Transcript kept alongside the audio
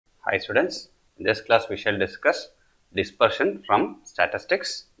Hi students, in this class we shall discuss dispersion from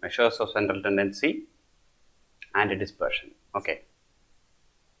statistics, measures of central tendency and dispersion. Okay.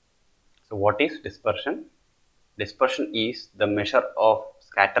 So what is dispersion? Dispersion is the measure of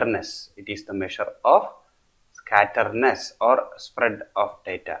scatterness. It is the measure of scatterness or spread of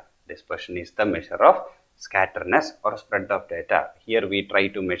data. Dispersion is the measure of scatterness or spread of data. Here we try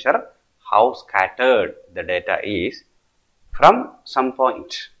to measure how scattered the data is from some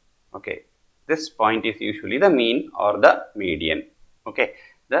point. Okay, this point is usually the mean or the median. Okay,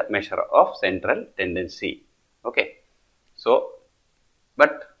 the measure of central tendency. Okay, so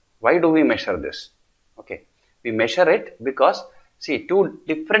but why do we measure this? Okay, we measure it because see, two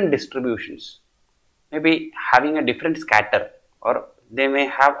different distributions may be having a different scatter, or they may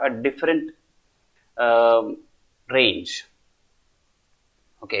have a different range.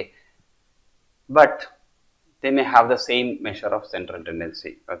 Okay, but they may have the same measure of central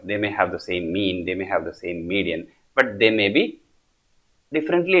tendency, or they may have the same mean, they may have the same median, but they may be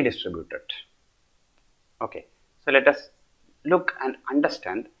differently distributed. Okay, so let us look and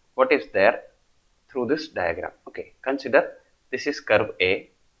understand what is there through this diagram. Okay, consider this is curve A,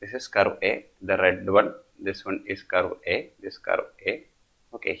 this is curve A, the red one, this one is curve A, this curve A.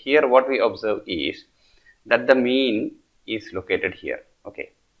 Okay, here what we observe is that the mean is located here.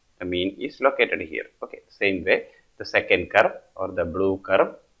 Okay, the mean is located here. Okay, same way the second curve or the blue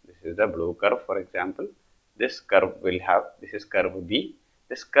curve, this is the blue curve for example, this curve will have, this is curve B,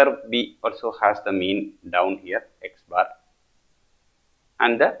 this curve B also has the mean down here x bar,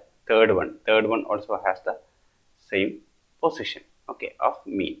 and the third one also has the same position, okay, of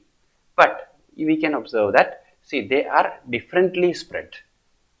mean. But we can observe that, see, they are differently spread.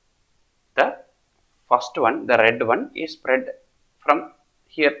 The first one, the red one, is spread from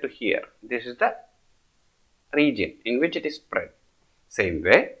here to here. This is the region in which it is spread. Same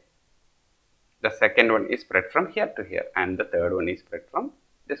way, the second one is spread from here to here, and the third one is spread from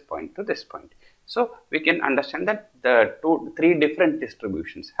this point to this point. So we can understand that the three different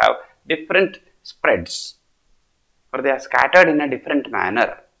distributions have different spreads, or they are scattered in a different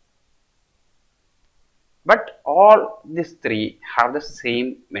manner. But all these three have the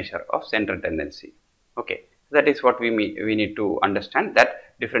same measure of central tendency. Okay, that is what we need to understand,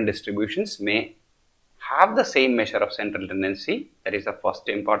 that different distributions may have the same measure of central tendency. That is the first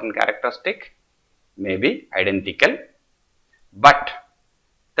important characteristic. May be identical, but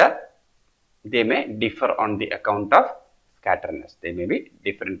they may differ on the account of scatterness. They may be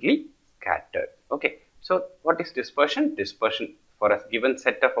differently scattered. Okay, so what is dispersion? Dispersion for a given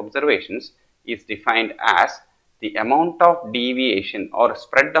set of observations is defined as the amount of deviation or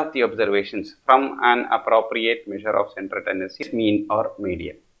spread of the observations from an appropriate measure of central tendency, mean or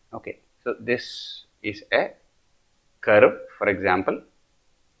median. Okay, so this is a curve for example.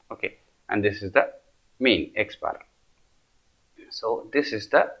 Okay, and this is the mean x bar. So this is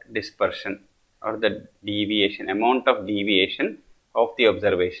the dispersion or the deviation, amount of deviation of the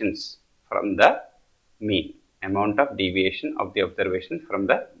observations from the mean, amount of deviation of the observation from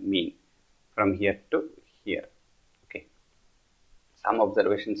the mean, from here to here. Okay, some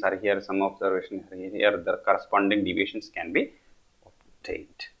observations are here, some observations are here, the corresponding deviations can be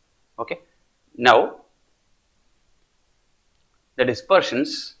obtained. Okay, now the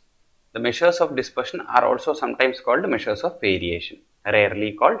dispersions, the measures of dispersion are also sometimes called measures of variation,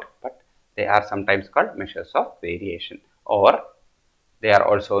 rarely called, but they are sometimes called measures of variation, or they are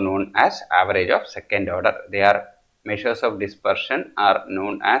also known as average of second order. They are measures of dispersion are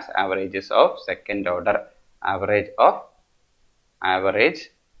known as averages of second order, averages of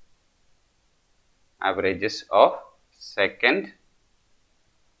second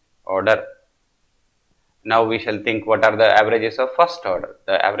order. Now we shall think what are the averages of first order.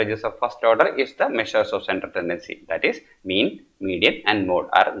 The averages of first order is the measures of central tendency, that is mean, median and mode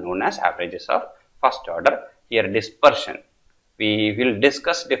are known as averages of first order. Here dispersion, we will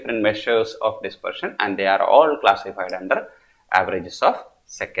discuss different measures of dispersion and they are all classified under averages of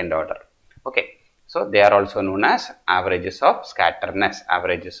second order. Okay, so they are also known as averages of scatterness,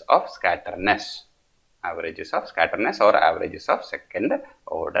 averages of scatterness, averages of scatterness or averages of second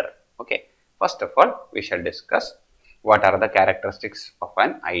order. Okay. First of all, we shall discuss what are the characteristics of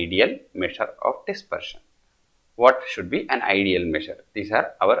an ideal measure of dispersion. What should be an ideal measure? These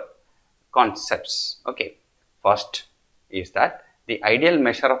are our concepts. Okay. First is that the ideal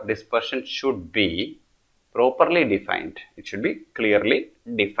measure of dispersion should be properly defined. It should be clearly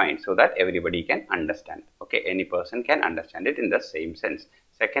defined so that everybody can understand. Okay. Any person can understand it in the same sense.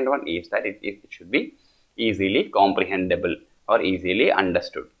 Second one is that it should be easily comprehensible or easily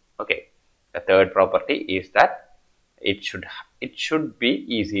understood. Okay. The third property is that it should it should be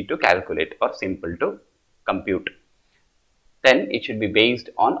easy to calculate or simple to compute. Then it should be based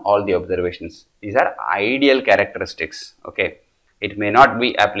on all the observations. These are ideal characteristics. Okay, it may not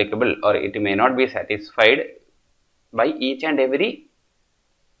be applicable or it may not be satisfied by each and every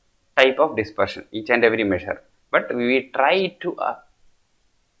type of dispersion, each and every measure, but we try to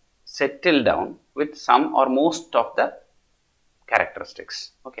settle down with some or most of the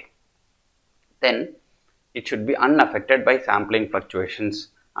characteristics. Okay, then it should be unaffected by sampling fluctuations,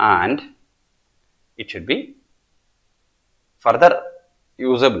 and it should be further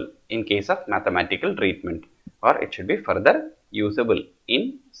usable in case of mathematical treatment, or it should be further usable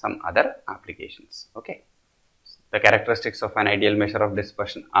in some other applications. Okay, the characteristics of an ideal measure of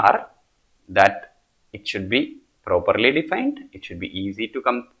dispersion are that it should be properly defined, it should be easy to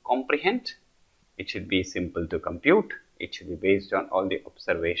comprehend, it should be simple to compute, it should be based on all the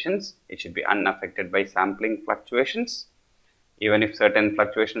observations, it should be unaffected by sampling fluctuations. Even if certain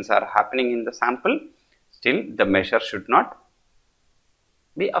fluctuations are happening in the sample, still the measure should not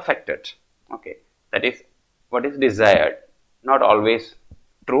be affected. Okay, that is what is desired. Not always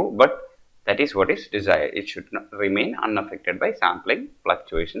true, but that is what is desired. It should not remain unaffected by sampling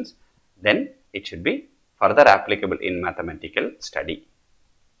fluctuations. Then it should be further applicable in mathematical study.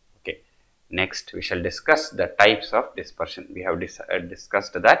 Okay, next we shall discuss the types of dispersion. We have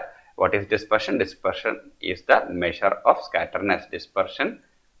discussed that. What is dispersion? Dispersion is the measure of scatterness. Dispersion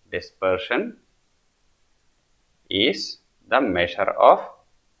is the measure of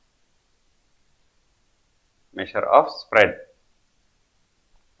spread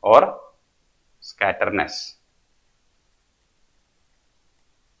or scatterness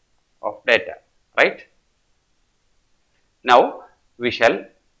of data, right? Now we shall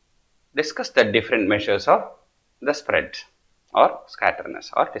discuss the different measures of the spread or scatterness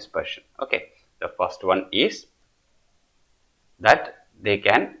or dispersion. Okay, the first one is that they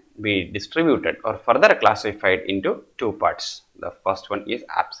can be distributed or further classified into two parts. The first one is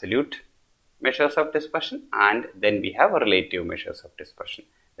absolute measures of dispersion, and then we have relative measures of dispersion.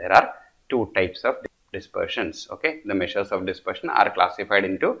 There are two types of dispersions. Okay, the measures of dispersion are classified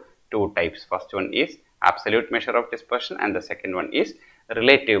into two types. First one is absolute measure of dispersion and the second one is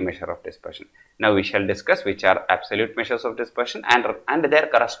relative measure of dispersion. Now we shall discuss which are absolute measures of dispersion and their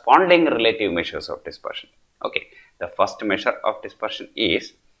corresponding relative measures of dispersion. Okay, the first measure of dispersion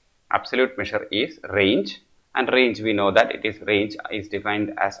is absolute measure is range, and range we know that it is range is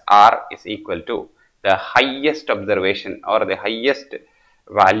defined as R is equal to the highest observation or the highest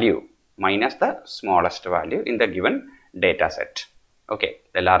value minus the smallest value in the given data set. Okay,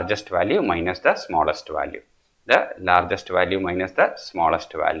 the largest value minus the smallest value, the largest value minus the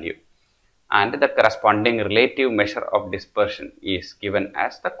smallest value, and the corresponding relative measure of dispersion is given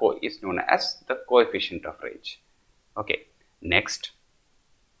as is known as the coefficient of range. Okay, next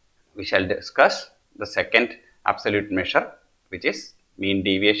we shall discuss the second absolute measure, which is mean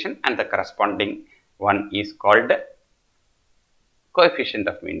deviation, and the corresponding one is called coefficient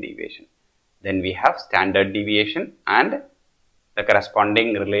of mean deviation. Then we have standard deviation, and the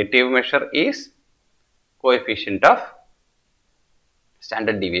corresponding relative measure is coefficient of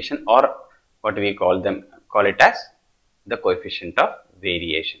standard deviation, or what we call it as the coefficient of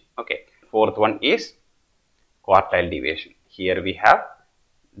variation. Okay, fourth one is quartile deviation. Here we have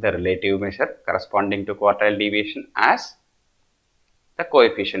the relative measure corresponding to quartile deviation as the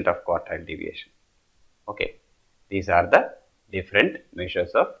coefficient of quartile deviation. Okay, these are the different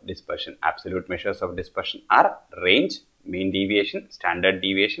measures of dispersion. Absolute measures of dispersion are range, mean deviation, standard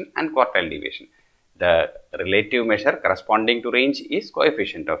deviation and quartile deviation. The relative measure corresponding to range is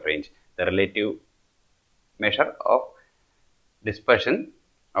coefficient of range. The relative measure of dispersion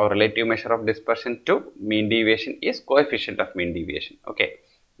or relative measure of dispersion to mean deviation is coefficient of mean deviation. Okay,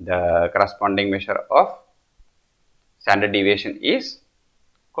 the corresponding measure of standard deviation is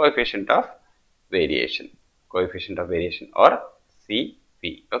coefficient of variation or CV.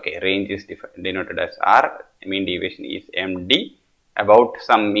 Okay, range is denoted as R, mean deviation is MD, about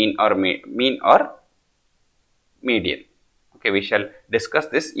some mean or median. Okay, we shall discuss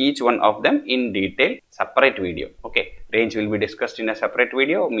this each one of them in detail separate video. Okay, range will be discussed in a separate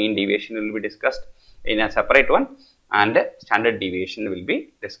video, mean deviation will be discussed in a separate one, and standard deviation will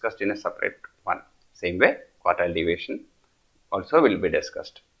be discussed in a separate one. Same way, quartile deviation also will be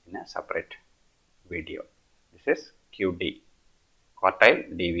discussed in a separate video. This is QD,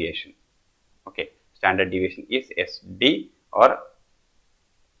 quartile deviation. Okay, standard deviation is SD or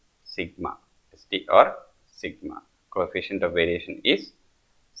sigma. Coefficient of variation is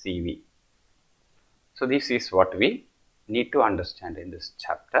CV. So this is what we need to understand in this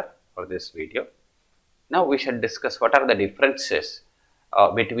chapter or this video. Now we shall discuss what are the differences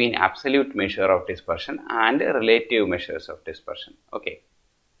between absolute measure of dispersion and relative measures of dispersion. Okay.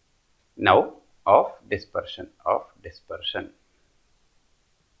 Now of dispersion.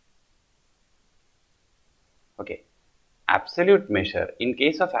 Okay. Absolute measure. In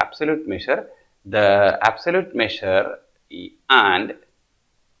case of absolute measure, the absolute measure and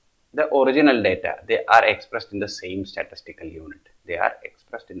the original data, they are expressed in the same statistical unit. They are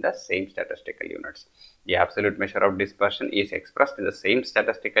expressed in the same statistical units. The absolute measure of dispersion is expressed in the same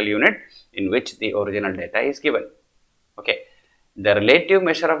statistical unit in which the original data is given. Okay. The relative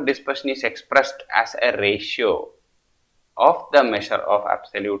measure of dispersion is expressed as a ratio of the measure of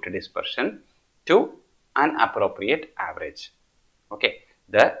absolute dispersion to an appropriate average. Okay.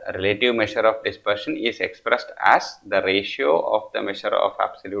 The relative measure of dispersion is expressed as the ratio of the measure of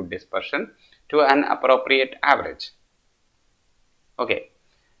absolute dispersion to an appropriate average. Okay.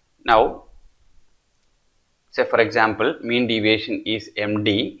 Now, say for example, mean deviation is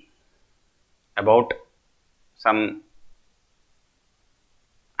MD about some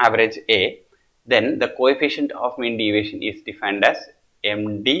average A, then the coefficient of mean deviation is defined as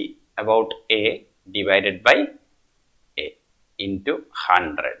MD about A divided by A into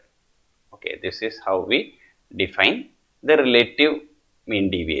 100. Okay, this is how we define the relative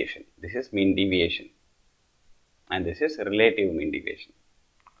mean deviation. This is mean deviation and this is relative mean deviation.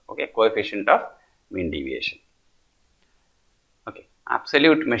 Okay, coefficient of mean deviation. Okay,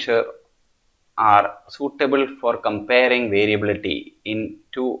 absolute measure are suitable for comparing variability in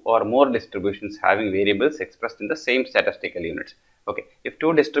two or more distributions having variables expressed in the same statistical units. Okay, if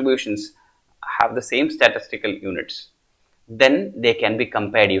two distributions have the same statistical units, then they can be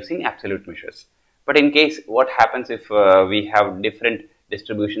compared using absolute measures. But in case what happens if we have different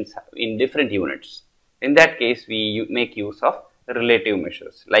distributions in different units, in that case we make use of relative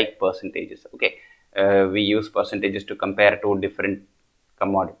measures like percentages. Okay, we use percentages to compare two different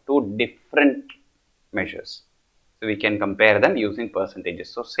measures. So we can compare them using percentages.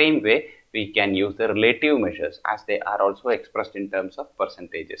 So same way we can use the relative measures as they are also expressed in terms of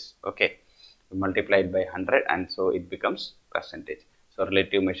percentages. Okay, multiplied by 100 and so it becomes percentage. So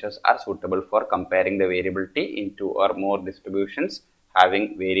relative measures are suitable for comparing the variability in two or more distributions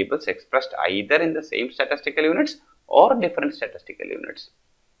having variables expressed either in the same statistical units or different statistical units,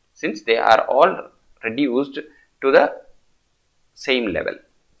 since they are all reduced to the same level.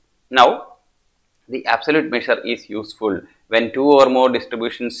 Now, the absolute measure is useful when two or more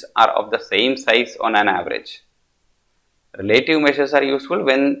distributions are of the same size on an average. Relative measures are useful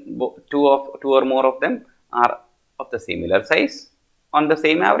when two or more of them are of the similar size on the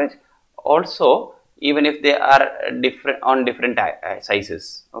same average. Also, even if they are different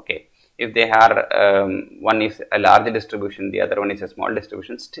sizes. Okay, if they are one is a large distribution, the other one is a small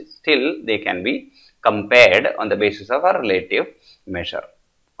distribution, still they can be compared on the basis of a relative measure.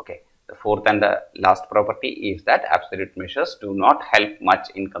 Okay, the fourth and the last property is that absolute measures do not help much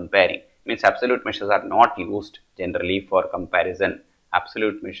in comparing. Means absolute measures are not used generally for comparison.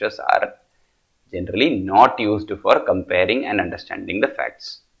 Absolute measures are generally not used for comparing and understanding the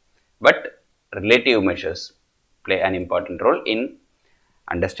facts. But relative measures play an important role in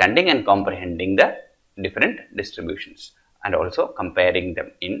understanding and comprehending the different distributions and also comparing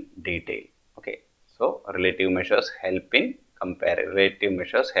them in detail. Okay, so relative measures help in comparing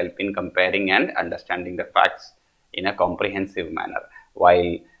and understanding the facts in a comprehensive manner,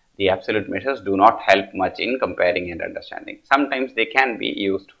 while the absolute measures do not help much in comparing and understanding. Sometimes they can be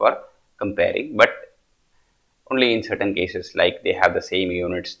used for comparing, but only in certain cases, like they have the same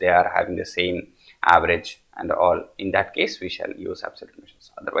units, they are having the same average and all. In that case, we shall use absolute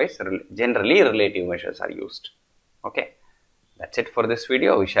measures. Otherwise, generally relative measures are used. Okay, that's it for this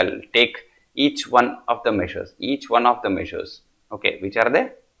video. We shall take each one of the measures. Okay, which are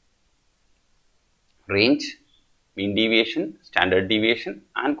they? Range, mean deviation, standard deviation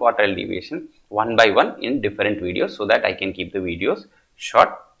and quartile deviation, one by one in different videos, so that I can keep the videos short.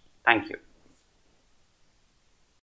 Thank you.